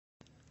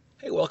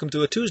Hey, welcome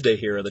to a Tuesday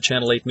here in the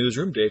Channel 8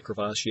 newsroom. Dave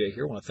Courvoisier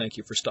here. I want to thank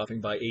you for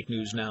stopping by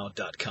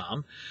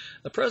 8NewsNow.com.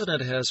 The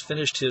president has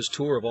finished his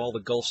tour of all the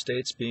Gulf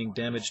states being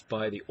damaged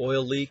by the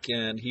oil leak,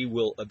 and he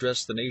will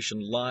address the nation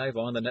live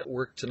on the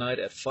network tonight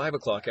at 5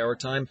 o'clock our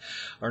time.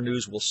 Our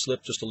news will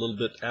slip just a little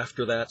bit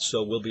after that,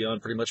 so we'll be on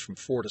pretty much from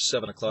 4 to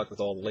 7 o'clock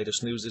with all the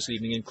latest news this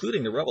evening,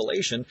 including the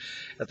revelation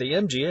that the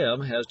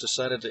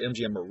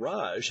MGM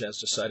Mirage has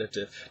decided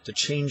to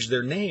change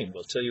their name.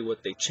 We'll tell you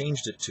what they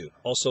changed it to.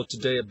 Also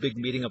today, a big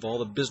meeting of all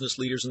the business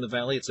leaders in the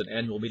Valley. It's an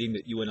annual meeting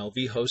that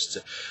UNLV hosts.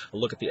 A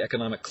look at the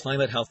economic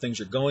climate, how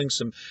things are going,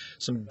 some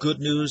good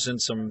news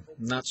and some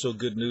not so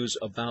good news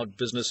about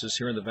businesses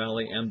here in the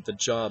Valley and the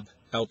job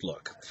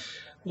outlook.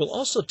 We'll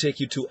also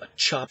take you to a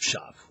chop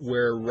shop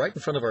where right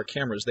in front of our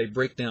cameras they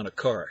break down a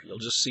car. You'll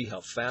just see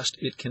how fast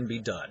it can be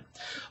done.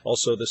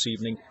 Also this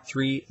evening,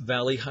 3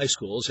 Valley high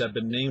schools have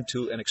been named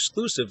to an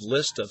exclusive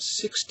list of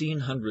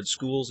 1,600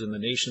 schools in the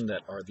nation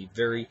that are the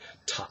very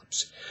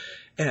tops.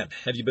 And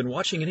have you been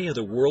watching any of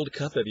the World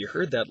Cup? Have you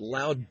heard that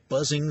loud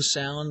buzzing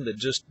sound that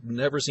just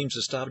never seems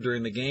to stop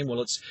during the game?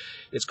 Well,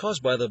 it's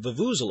caused by the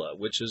vuvuzela,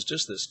 which is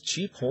just this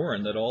cheap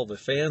horn that all the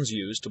fans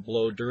use to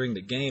blow during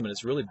the game, and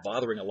it's really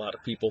bothering a lot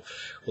of people.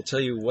 We'll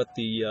tell you what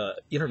the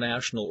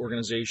international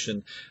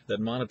organization that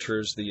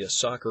monitors the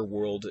soccer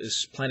world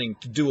is planning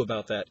to do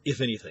about that, if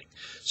anything.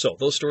 So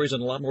those stories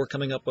and a lot more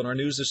coming up on our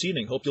news this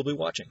evening. Hope you'll be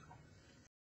watching.